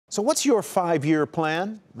So what's your 5-year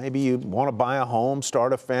plan? Maybe you want to buy a home,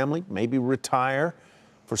 start a family, maybe retire.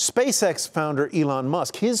 For SpaceX founder Elon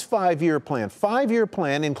Musk, his 5-year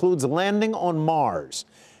plan includes landing on Mars.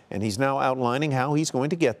 And he's now outlining how he's going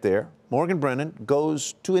to get there. Morgan Brennan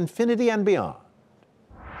goes to infinity and beyond.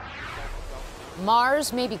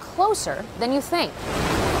 Mars may be closer than you think.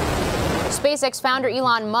 SpaceX founder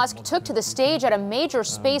Elon Musk took to the stage at a major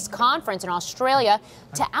space conference in Australia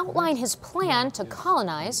to outline his plan to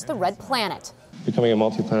colonize the red planet. Becoming a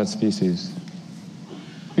multi-planet species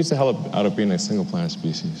beats the hell out of being a single-planet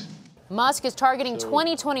species. Musk is targeting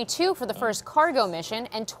 2022 for the first cargo mission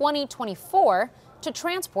and 2024 to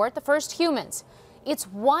transport the first humans. It's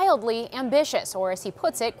wildly ambitious, or as he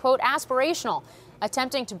puts it, quote, aspirational,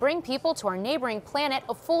 attempting to bring people to our neighboring planet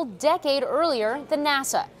a full decade earlier than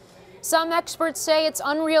NASA. Some experts say it's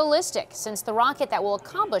unrealistic, since the rocket that will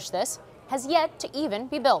accomplish this has yet to even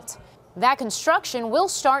be built. That construction will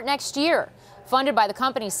start next year, funded by the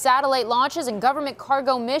company's satellite launches and government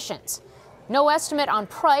cargo missions. No estimate on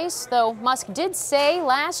price, though Musk did say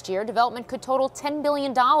last year development could total $10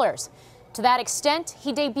 billion. To that extent,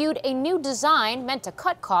 he debuted a new design meant to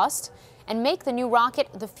cut costs and make the new rocket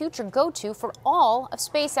the future go-to for all of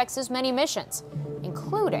SpaceX's many missions,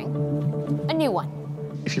 including a new one.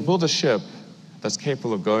 If you build a ship that's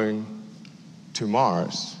capable of going to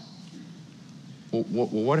Mars,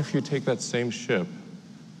 what if you take that same ship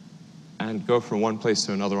and go from one place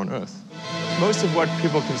to another on Earth? Most of what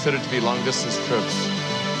people consider to be long-distance trips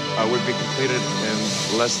would be completed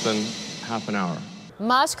in less than half an hour.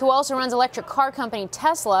 Musk, who also runs electric car company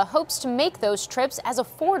Tesla, hopes to make those trips as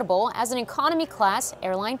affordable as an economy-class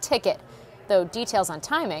airline ticket, though details on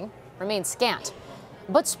timing remain scant.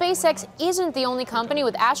 But SpaceX isn't the only company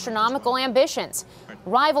with astronomical ambitions.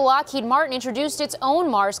 Rival Lockheed Martin introduced its own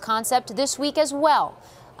Mars concept this week as well.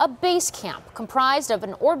 A base camp comprised of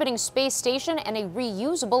an orbiting space station and a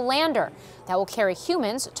reusable lander that will carry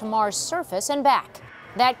humans to Mars' surface and back.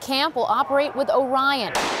 That camp will operate with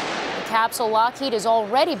Orion, the capsule Lockheed is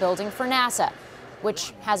already building for NASA,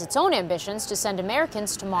 which has its own ambitions to send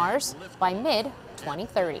Americans to Mars by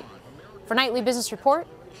mid-2030. For Nightly Business Report,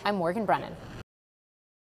 I'm Morgan Brennan.